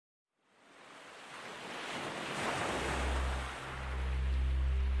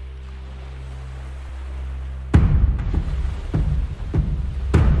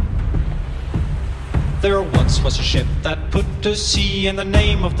There once was a ship that put to sea, and the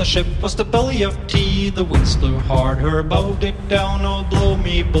name of the ship was the Belly of Tea. The winds blew hard, her bow dipped down, oh blow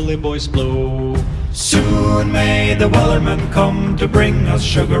me bully boys blow. Soon may the Wellerman come to bring us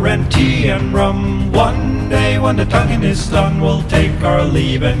sugar and tea and rum. One day when the tonguing is done, we'll take our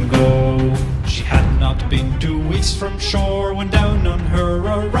leave and go. She had not been 2 weeks from shore when down on her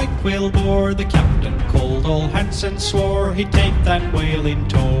a right whale bore. The captain called all hands and swore he'd take that whale in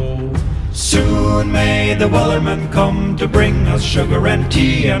tow. Soon may the Wellerman come to bring us sugar and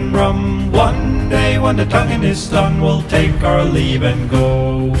tea and rum. One day when the tonguing is done, we'll take our leave and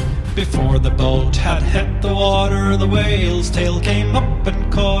go. Before the boat had hit the water, the whale's tail came up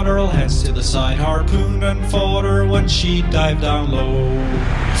and caught her. All hands to the side, harpooned and fought her when she dived down low.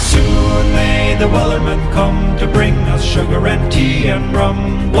 Soon may the Wellerman come to bring us sugar and tea and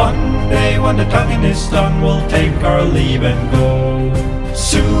rum. One day when the tonguing is done, we'll take our leave and go.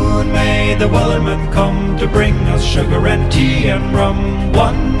 Soon may the Wellerman come to bring us sugar and tea and rum.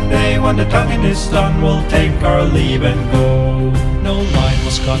 One day when the tonguing is done, we'll take our leave and go. No line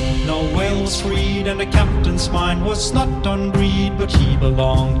was cut, no whale was freed, and the captain's mind was not on greed, but he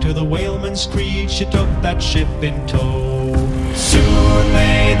belonged to the whaleman's creed. She took that ship in tow. Soon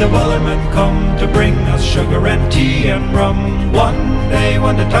may the Wellerman come to bring us sugar and tea and rum. One day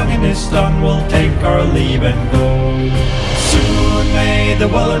when the tonguing is done, we'll take our leave and go. Soon may the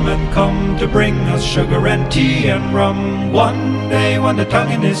Wellerman come to bring us sugar and tea and rum. One day when the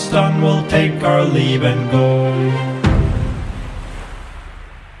tonguing is done, we'll take our leave and go.